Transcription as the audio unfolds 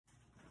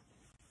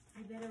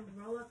better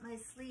roll up my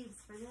sleeves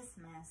for this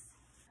mess.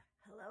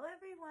 Hello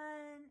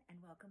everyone, and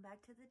welcome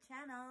back to the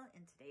channel.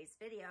 In today's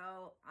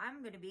video,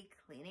 I'm going to be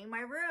cleaning my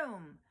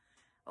room.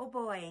 Oh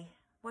boy,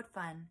 what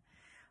fun.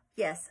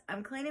 Yes,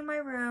 I'm cleaning my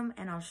room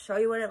and I'll show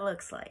you what it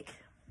looks like.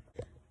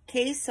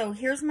 Okay, so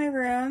here's my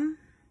room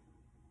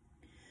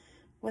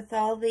with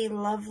all the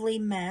lovely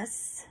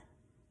mess.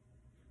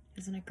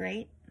 Isn't it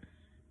great?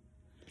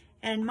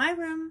 And my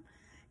room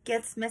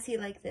gets messy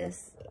like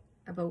this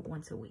about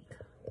once a week.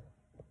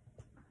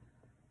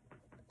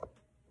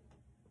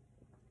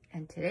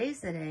 And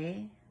today's the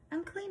day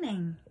I'm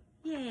cleaning.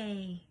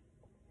 Yay!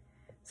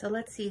 So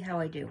let's see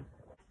how I do.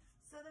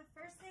 So the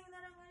first thing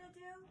that I'm going to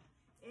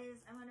do is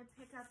I'm going to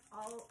pick up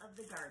all of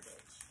the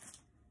garbage.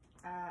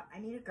 I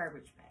need a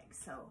garbage bag,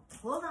 so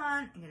hold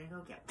on, I'm going to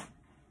go get one.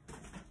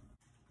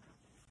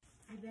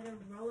 I better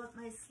roll up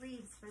my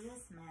sleeves for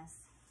this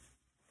mess.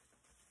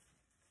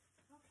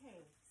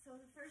 Okay, so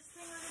the first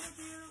thing we're going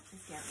to do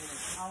is get rid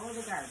of all of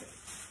the garbage.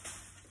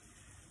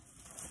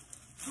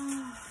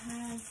 Oh,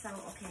 man, so,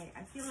 okay,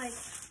 I feel like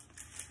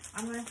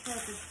I'm going to throw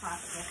out this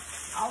plastic.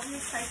 I'll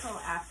recycle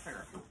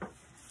after,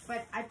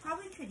 but I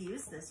probably could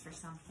use this for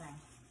something.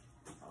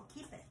 I'll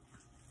keep it.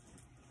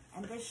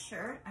 And this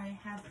shirt, I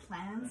have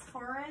plans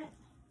for it.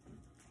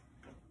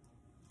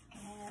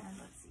 And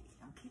let's see,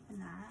 I'm keeping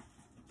that.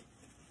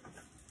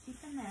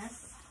 Keeping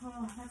this.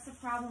 Oh, that's the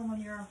problem when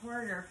you're a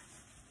hoarder.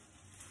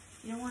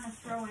 You don't want to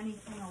throw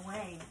anything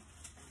away.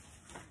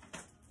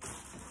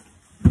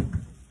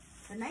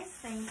 The nice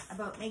thing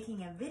about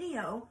making a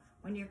video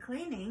when you're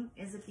cleaning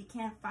is if you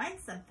can't find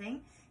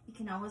something, you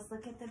can always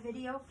look at the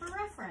video for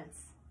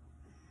reference.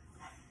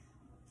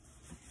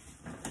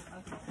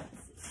 Okay,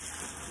 let's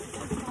see.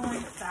 This is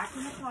going back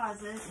in the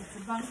closet. It's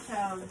a bunch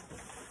of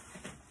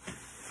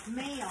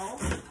mail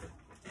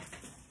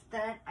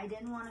that I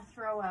didn't want to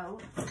throw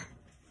out.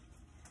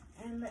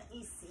 And let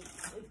me see.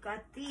 We've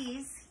got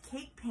these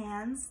cake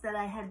pans that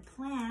I had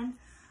planned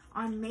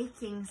on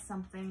making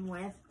something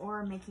with,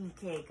 or making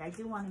cake. I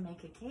do want to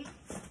make a cake.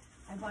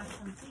 I bought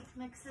some cake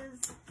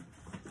mixes,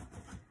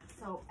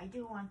 so I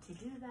do want to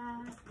do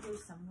that.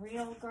 Here's some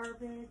real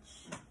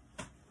garbage.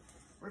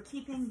 We're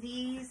keeping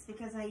these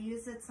because I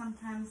use it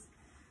sometimes.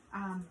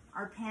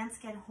 Our pants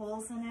get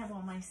holes in it,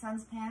 well, my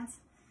son's pants,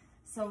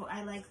 so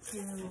I like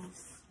to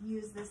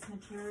use this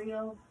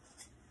material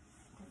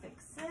to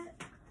fix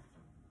it.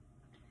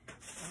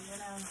 I'm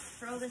gonna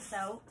throw this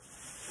out.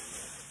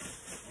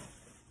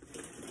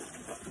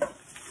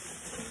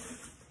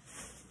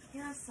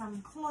 Here's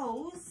some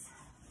clothes.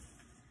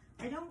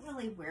 I don't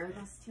really wear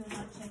this too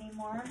much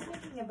anymore. I'm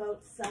thinking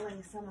about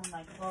selling some of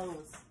my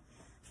clothes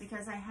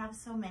because I have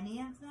so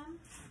many of them.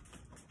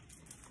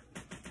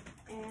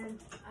 And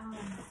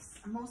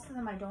most of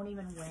them I don't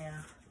even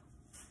wear.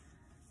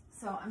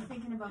 So I'm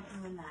thinking about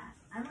doing that.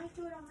 I might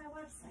do it on my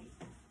website.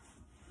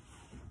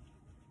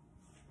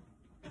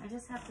 I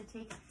just have to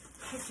take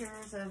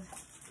pictures of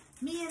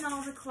me and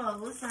all the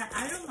clothes.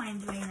 I don't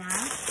mind doing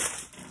that.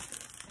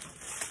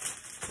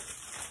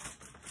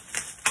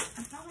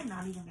 I'm probably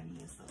not even going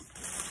to use those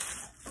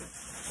things.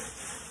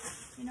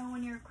 You know,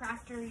 when you're a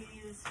crafter, you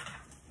use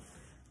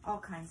all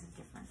kinds of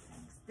different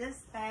things.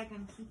 This bag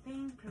I'm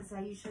keeping because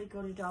I usually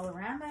go to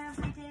Dollarama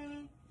every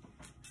day.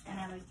 And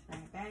I like to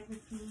bring a bag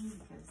with me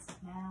because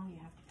now you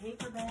have to pay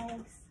for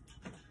bags.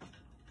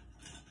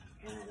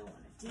 And I don't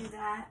want to do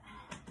that.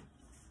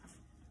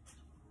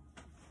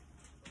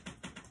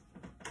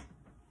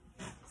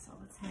 So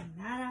let's hang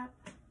that up.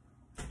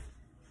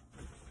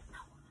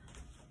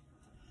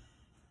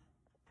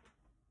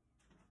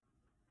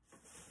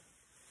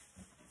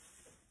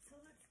 So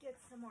let's get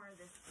some more of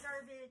this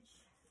garbage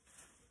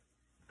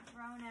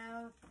thrown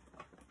out.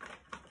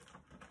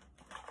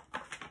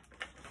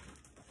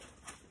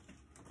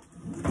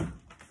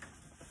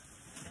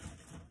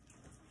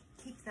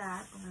 Keep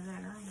that over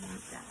there. I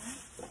need that.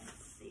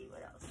 Let's see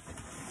what else.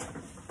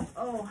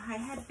 Oh, I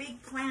had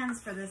big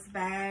plans for this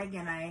bag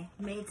and I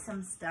made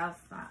some stuff.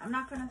 I'm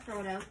not going to throw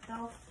it out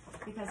though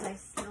because I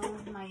still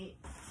might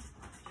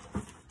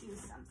do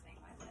something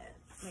with it.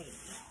 Maybe.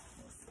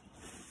 We'll see.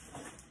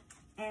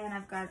 And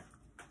I've got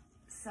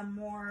some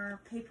more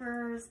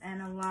papers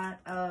and a lot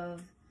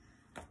of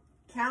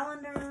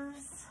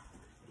calendars.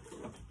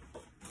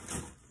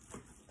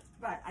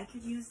 But I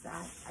could use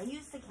that. I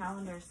use the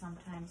calendar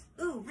sometimes.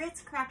 Ooh,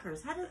 Ritz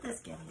crackers. How did this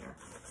get here?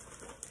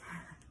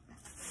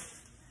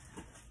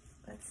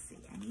 Let's see.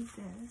 I need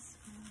this.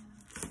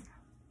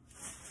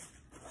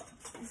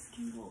 This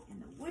can go in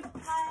the wood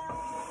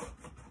pile.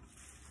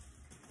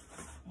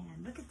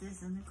 And look at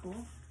this. Isn't it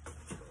cool?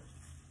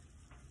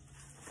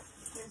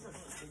 There's a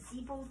little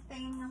gazebo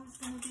thing I was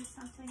going to do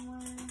something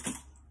with.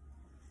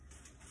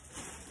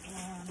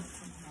 And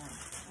some more.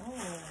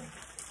 Oh.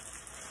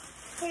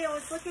 Hey, I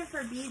was looking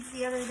for beads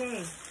the other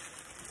day.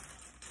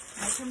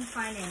 I couldn't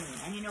find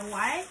any. And you know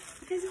why?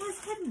 Because it was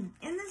hidden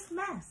in this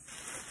mess.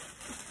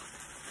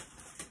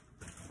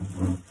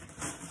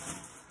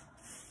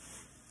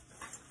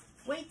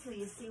 Wait till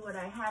you see what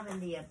I have in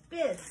the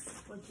abyss,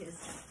 which is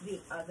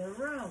the other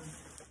room.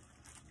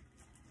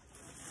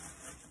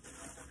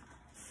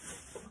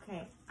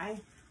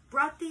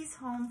 brought these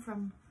home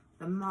from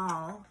the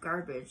mall,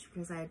 garbage,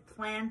 because I had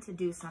planned to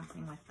do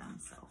something with them.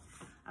 So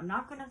I'm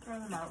not going to throw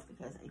them out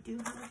because I do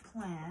have a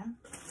plan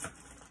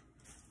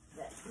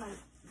that might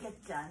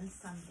get done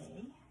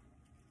someday.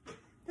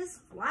 This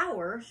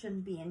flower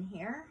shouldn't be in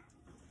here.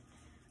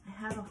 I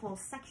have a whole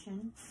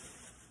section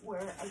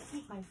where I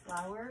keep my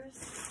flowers.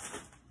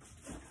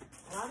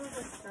 A lot of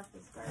this stuff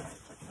is garbage.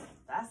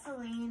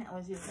 Vaseline, I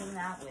was using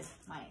that with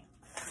my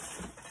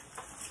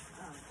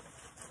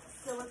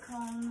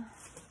silicone.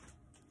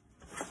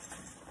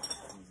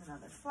 Here's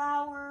another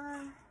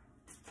flower.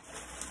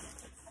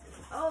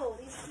 Oh,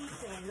 these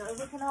keychains. I was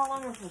looking all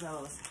over for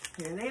those.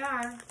 Here they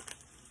are. Now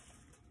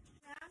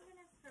I'm going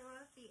to throw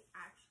out the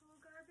actual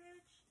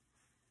garbage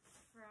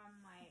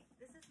from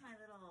this is my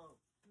little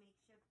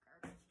makeshift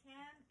garbage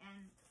can,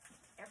 and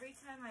every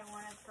time I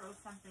want to throw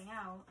something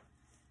out,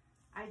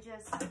 I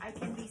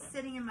can be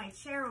sitting in my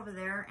chair over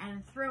there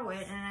and throw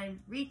it, and I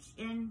reach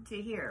into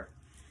here.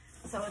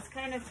 So it's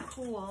kind of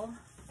cool.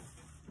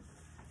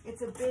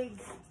 It's a big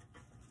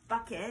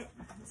bucket.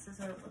 This is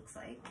what it looks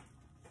like.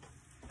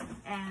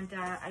 And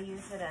I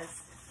use it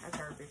as a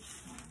garbage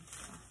can.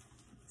 So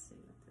let's see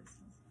what this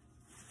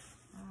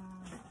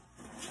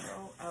is.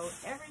 Throw out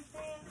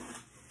everything.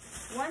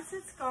 Once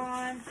it's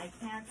gone, I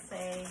can't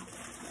say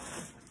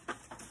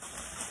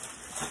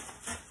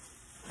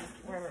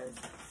where is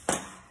it.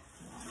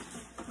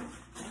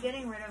 I'm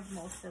getting rid of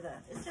most of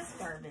it's just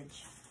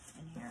garbage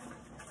in here.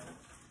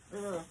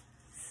 Little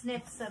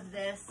snips of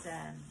this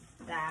and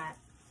that.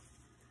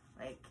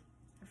 Like,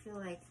 I feel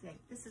like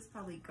this is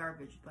probably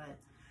garbage, but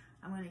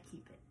I'm going to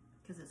keep it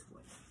because it's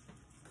wood.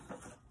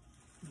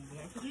 Maybe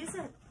I could use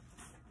it.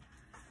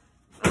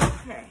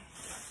 Okay,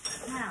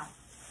 now,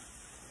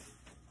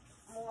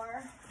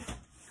 more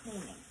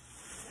cleaning.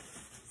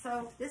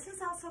 So this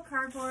is also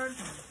cardboard. I'm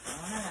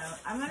throwing it out.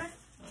 I'm going to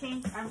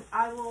change,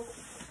 I will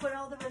put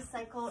all the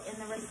recycle in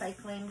the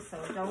recycling, so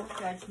don't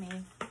judge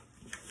me.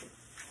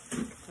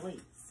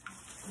 Please.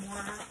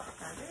 More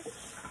garbage.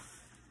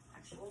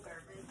 Actual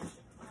garbage.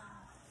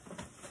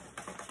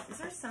 Is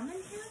there some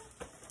in here?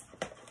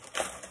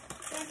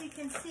 As you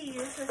can see,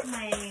 this is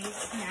my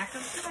snack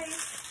of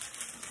choice.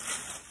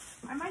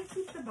 I might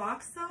keep the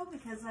box though,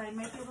 because I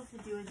might be able to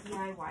do a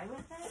DIY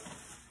with it.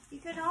 You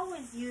can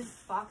always use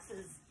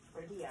boxes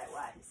for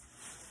DIYs.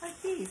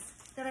 Like these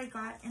that I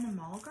got in the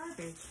mall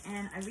garbage.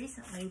 And I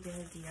recently did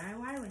a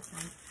DIY with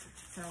them.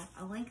 So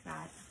I'll link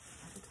that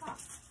at the top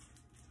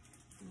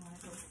if you want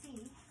to go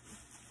see.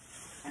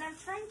 And I'm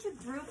trying to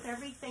group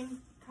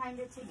everything kind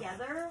of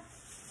together.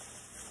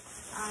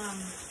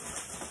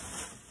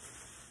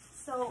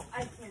 So I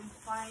can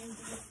find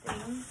these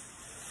things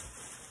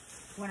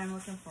when I'm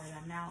looking for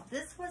them. Now,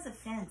 this was a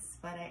fence,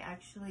 but I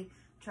actually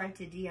tried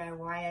to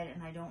DIY it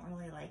and I don't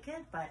really like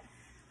it, but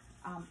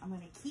I'm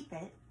going to keep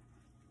it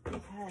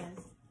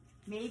because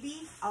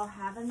maybe I'll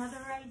have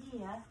another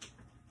idea.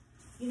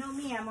 You know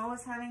me, I'm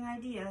always having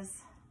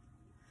ideas.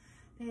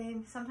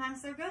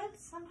 Sometimes they're good,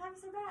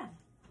 sometimes they're bad.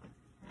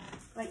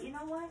 But you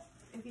know what?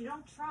 If you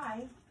don't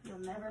try, you'll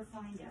never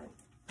find out.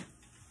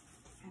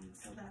 And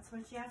so that's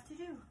what you have to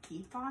do.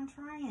 Keep on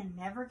trying.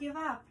 Never give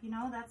up. You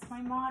know, that's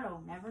my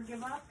motto. Never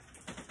give up.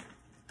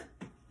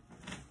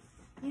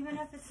 Even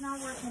if it's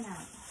not working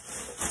out.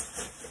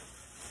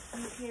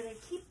 You gotta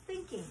keep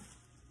thinking.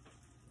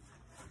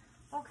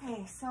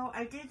 Okay, so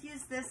I did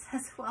use this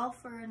as well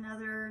for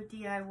another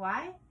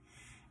DIY.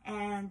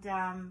 And,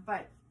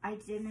 but I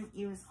didn't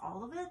use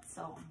all of it,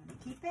 so I'm going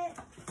to keep it.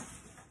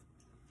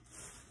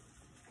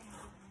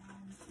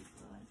 And keep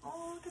going.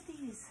 Oh, look at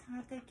these.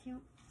 Aren't they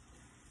cute?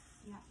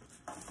 Yeah.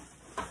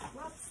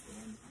 Whoops.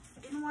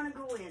 Didn't want to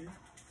go in.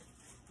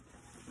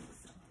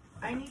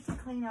 I need to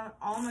clean out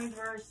all my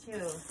drawers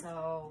too,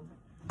 so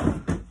I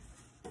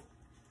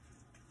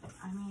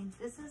mean,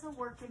 this is a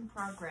work in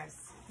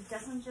progress. It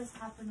doesn't just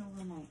happen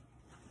overnight.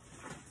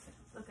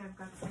 Look, I've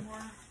got some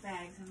more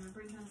bags. I'm going to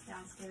bring those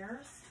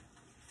downstairs.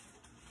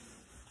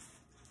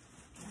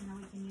 And then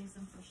we can use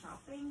them for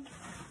shopping.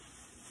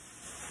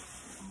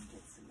 And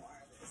get some more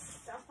of this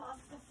stuff off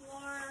the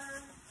floor.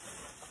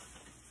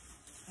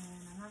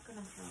 And I'm not going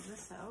to throw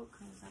this out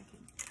because I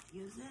can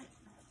use it.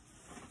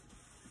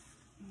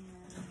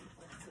 And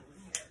what's over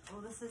here?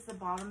 Oh, this is the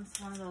bottom. It's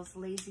one of those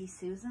Lazy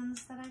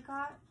Susans that I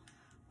got.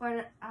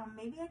 But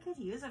maybe I could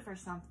use it for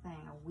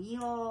something. A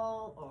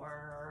wheel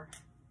or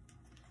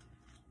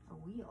a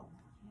wheel.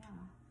 Yeah,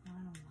 I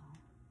don't know.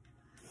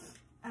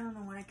 I don't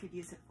know what I could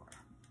use it for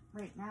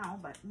right now,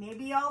 but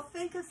maybe I'll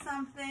think of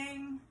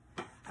something.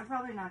 I'm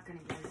probably not going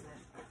to use it.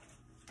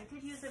 I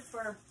could use it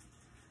for,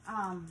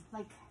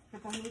 like,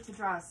 if I need to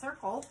draw a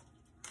circle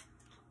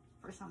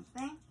or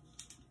something.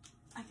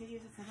 I could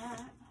use it for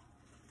that.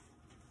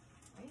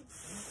 Wait,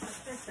 let's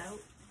put this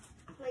out.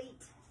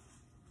 Plate.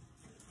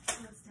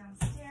 Goes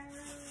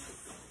downstairs.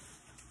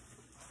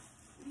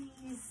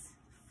 These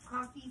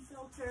coffee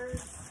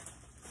filters.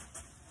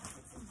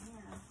 What's in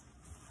here?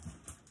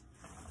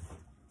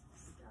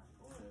 Stuff.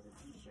 Oh, there's a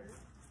t-shirt.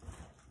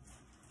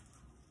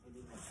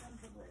 Maybe my son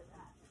could wear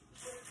that.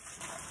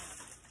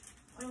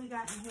 What do we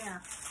got in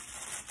here?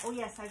 Oh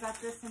yes, I got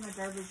this in the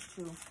garbage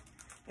too.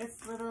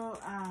 It's little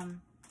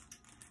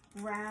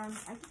round,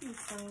 I could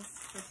use those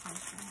for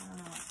something, I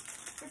don't know.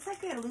 It's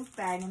like a loop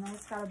bag, and then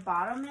it's got a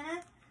bottom in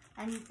it,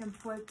 and you can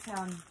put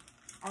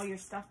all your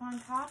stuff on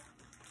top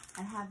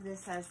and have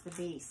this as the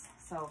base.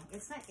 So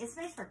it's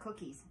nice for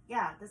cookies.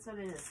 Yeah, that's what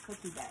it is,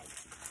 cookie bag.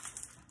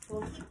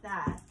 We'll keep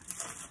that.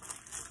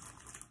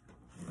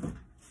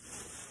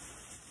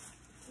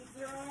 Keep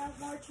throwing out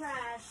more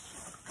trash.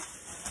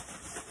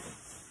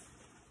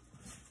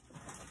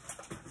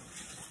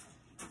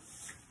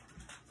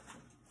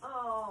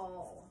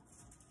 Oh,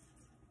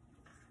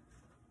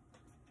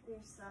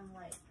 there's some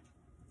like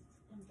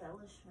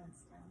embellishments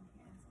down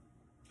here.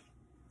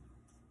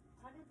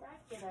 How did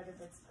that get out of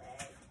its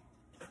bag?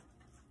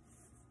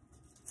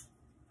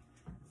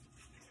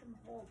 Some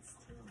holes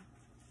too.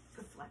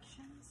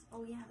 Reflections?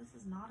 Oh yeah,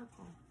 this is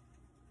nautical.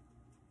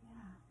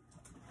 Yeah.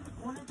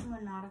 I want to do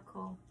a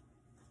nautical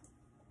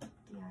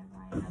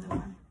DIY, another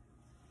one.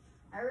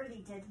 I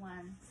already did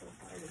one so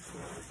far this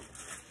year.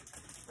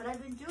 But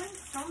I've been doing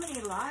so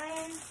many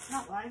lives,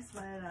 not lives,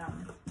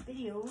 but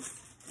videos.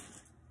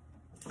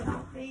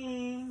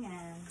 Shopping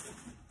and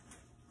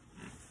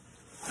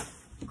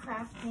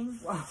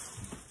crafting. Wow.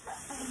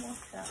 I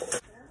almost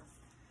fell.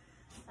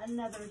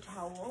 Another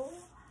towel.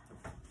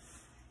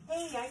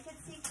 Hey, I can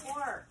see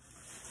 4.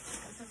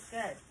 This is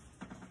good.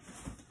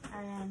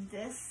 And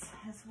this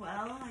as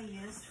well I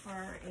used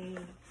for a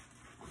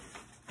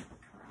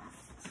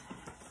craft.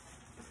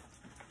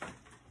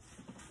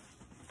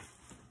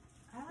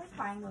 I like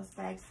buying those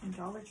bags from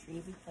Dollar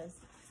Tree because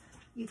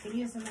you can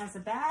use them as a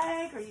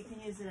bag or you can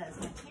use it as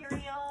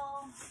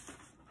material.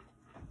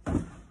 Okay,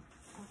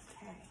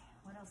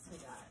 what else we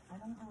got? I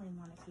don't really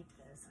want to keep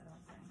this, I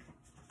don't think.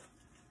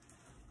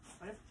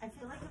 But I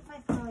feel like if I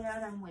throw it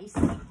out, I'm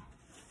wasting.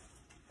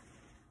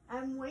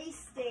 I'm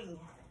wasting.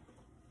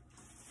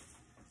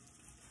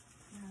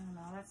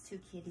 No, that's too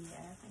kiddie.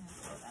 I think I'll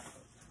throw that.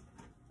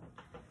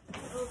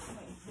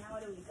 Okay, now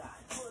what do we got?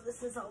 Oh,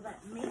 this is all that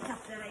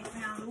makeup that I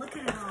found. Look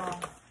at it all.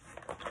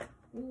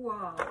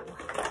 Whoa.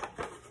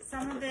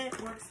 Some of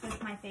it works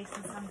with my face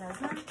and some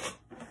doesn't.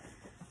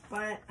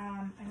 But I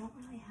don't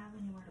really have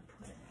anywhere to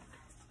put it.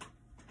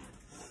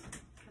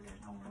 Because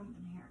there's no room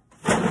in here.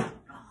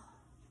 Oh.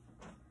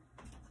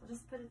 So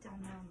just put it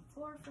down there on the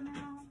floor for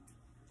now.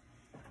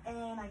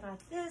 And I got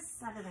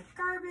this out of the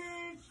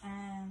garbage,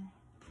 and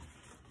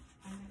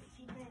I'm going to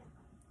keep it.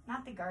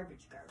 Not the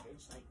garbage,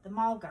 like the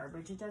mall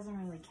garbage. It doesn't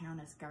really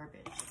count as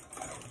garbage.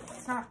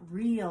 It's not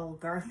real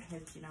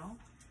garbage, you know.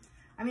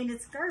 I mean,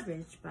 it's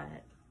garbage,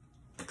 but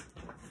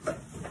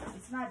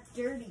it's not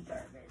dirty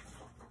garbage.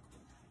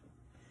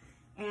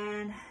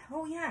 And,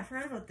 oh yeah, I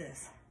forgot about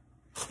this.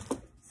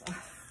 So,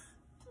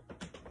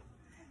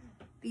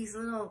 these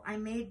little, I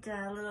made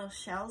little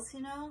shells,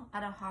 you know,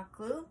 out of hot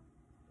glue.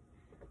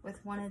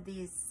 With one of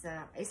these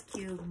ice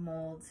cube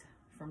molds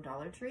from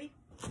Dollar Tree.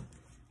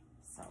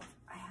 So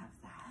I have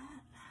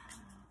that.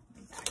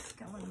 My back's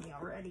killing me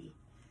already.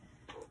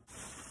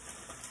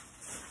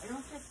 I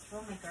don't just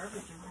throw my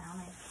garbage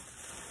around. I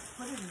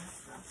put it in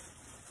stuff.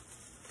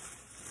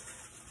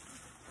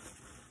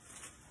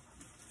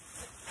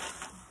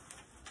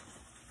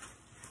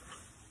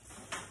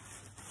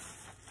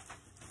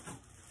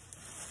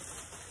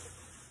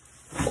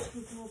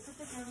 Okay, so we'll put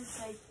the garbage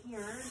side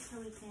here so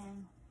we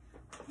can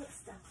put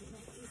stuff in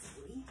it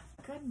easily.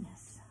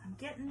 Goodness,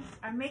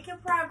 I'm making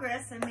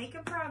progress.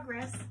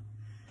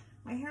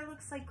 My hair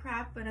looks like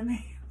crap, but I'm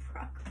making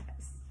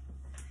progress.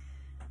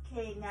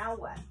 Okay, now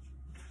what?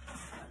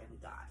 What do we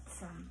got?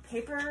 Some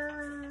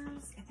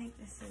papers. I think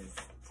this is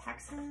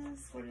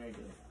Texas. What did I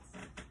do with this?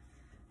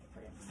 I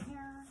put it in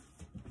here.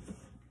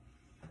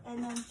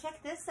 And then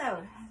check this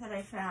out that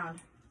I found.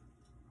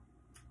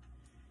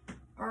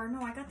 Or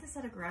no, I got this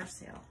at a garage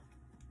sale.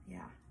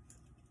 Yeah.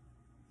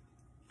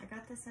 I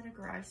got this at a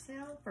garage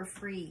sale for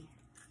free.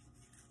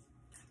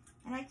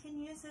 And I can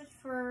use it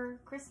for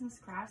Christmas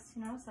crafts,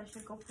 you know, so I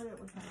should go put it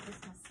with my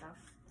Christmas stuff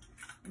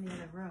in the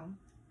other room.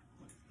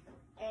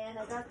 And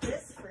I got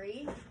this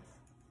free.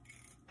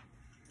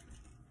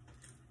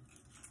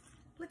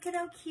 Look at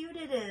how cute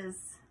it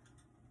is.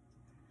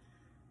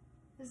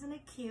 Isn't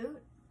it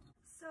cute?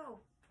 So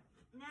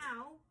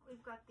now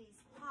we've got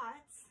these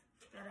pots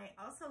that I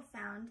also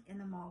found in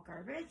the mall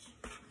garbage.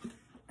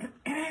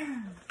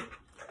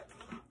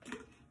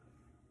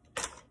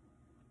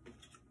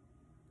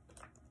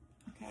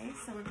 Okay,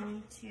 so we're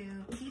going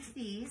to keep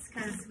these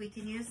because we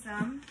can use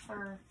them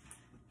for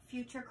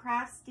future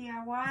crafts,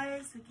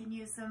 DIYs. We can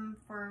use them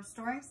for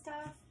storing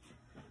stuff,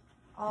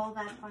 all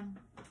that fun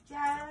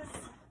jazz.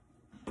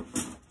 We're going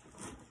to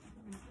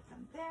put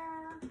them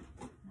there,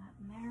 not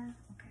in there.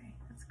 Okay,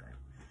 that's good.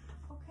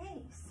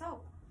 Okay,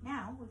 so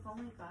now we've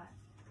only got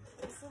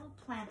this little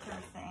planter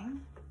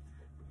thing.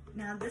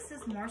 Now this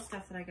is more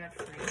stuff that I got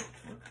free.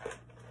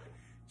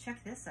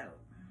 Check this out.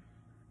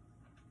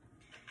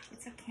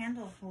 It's a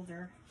candle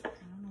holder. I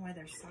don't know why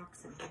there's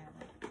socks in here.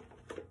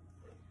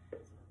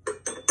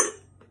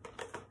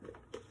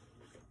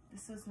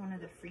 This was one of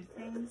the free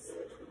things.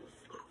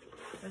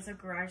 It was a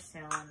garage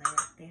sale and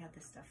they had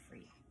this stuff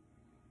free.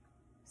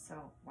 So,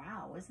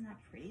 wow, isn't that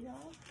pretty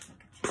though? Look,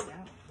 check it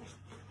out.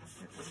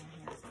 I'll put it in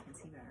here so I can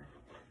see better.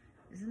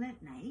 Isn't it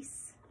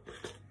nice?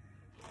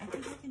 I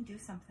think I can do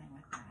something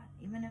with that.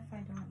 Even if I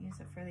don't use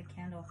it for the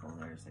candle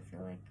holders, I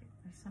feel like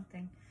there's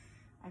something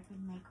I could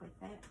make with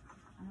it.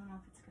 I don't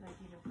know if it's a good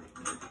idea to bring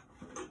it.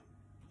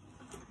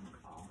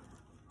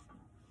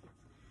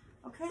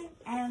 Okay,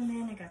 and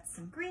then I got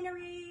some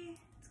greenery.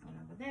 It's going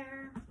over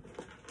there.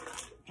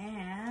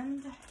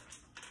 And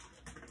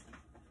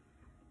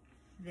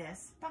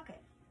this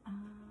bucket.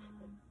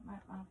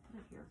 I'll put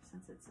it here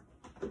since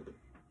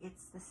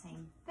it's the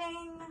same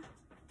thing.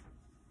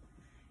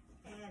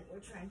 And we're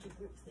trying to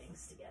group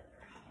things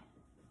together.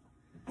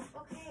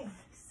 Okay,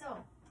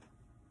 so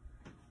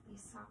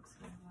these socks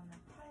go on the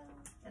pile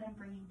that I'm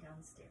bringing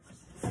downstairs.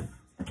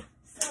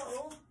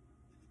 So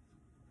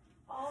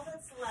all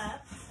that's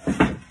left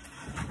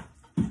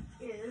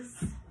is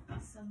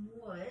some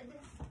wood.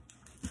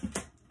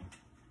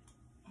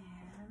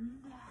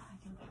 And I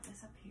can put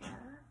this up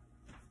here.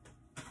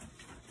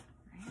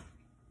 Right?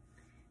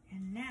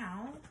 And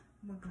now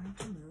we're going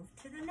to move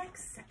to the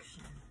next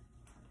section.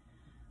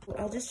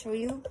 I'll just show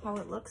you how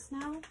it looks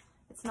now.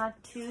 It's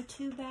not too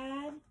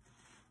bad.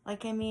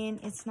 Like, I mean,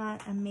 it's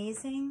not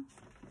amazing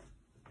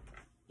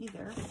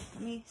either.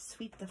 Let me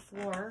sweep the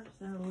floor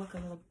so it'll look a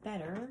little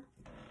better.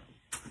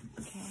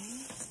 Okay.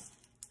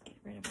 Get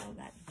rid of all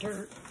that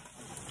dirt.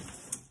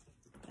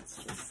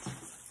 That's just...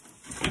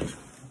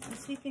 I'm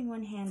sweeping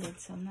one-handed,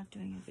 so I'm not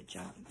doing a good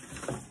job.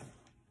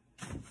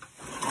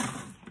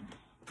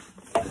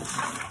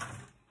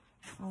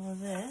 All of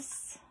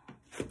this.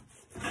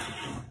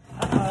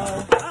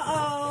 Uh-oh.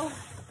 Uh-oh.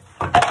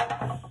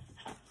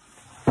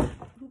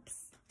 Oops.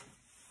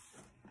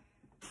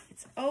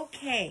 It's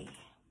okay.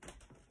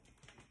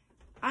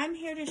 I'm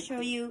here to show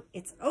you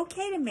it's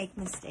okay to make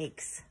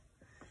mistakes.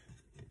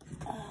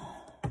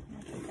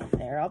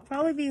 There, I'll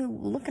probably be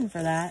looking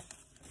for that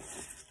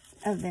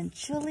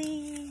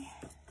eventually.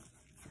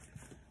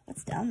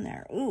 What's down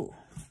there? Ooh,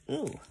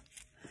 ooh.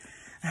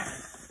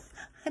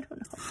 I don't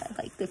know if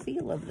I like the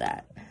feel of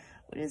that.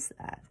 What is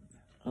that?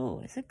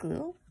 Oh, is it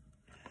glue?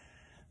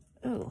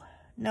 Ooh,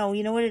 no,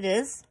 you know what it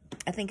is?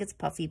 I think it's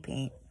puffy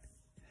paint.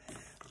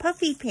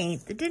 Puffy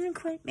paint that didn't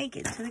quite make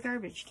it to the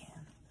garbage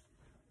can.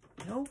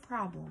 No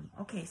problem.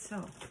 Okay,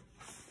 so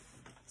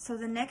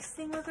the next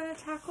thing we're going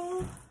to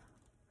tackle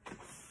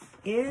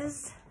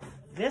is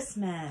this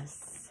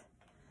mess.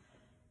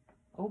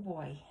 Oh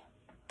boy.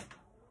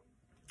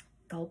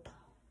 Gulp.